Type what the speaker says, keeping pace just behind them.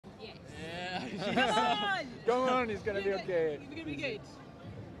Come on, it's gonna be okay. It's gonna be good.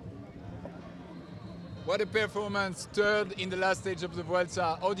 What a performance, third in the last stage of the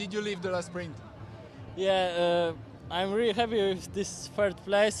Vuelta. How did you leave the last sprint? Yeah, I'm really happy with this third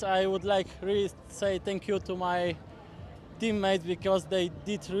place. I would like really say thank you to my teammates because they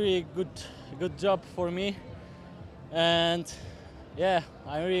did really good job for me. And yeah,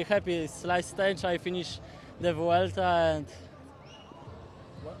 I'm really happy. It's last stage. I finished the Vuelta and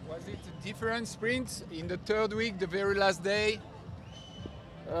Was it a different sprint in the third week, the very last day?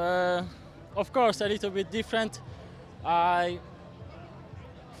 of course a little bit different.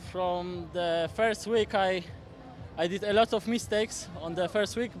 From the first week I did a lot of mistakes on the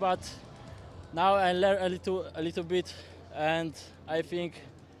first week, but now I learned a little bit, and I think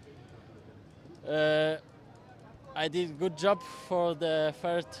I did good job for the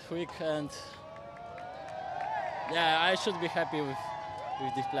third week, and yeah, I should be happy with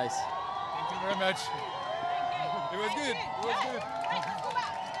this place. Thank you very much. It was good. It was good.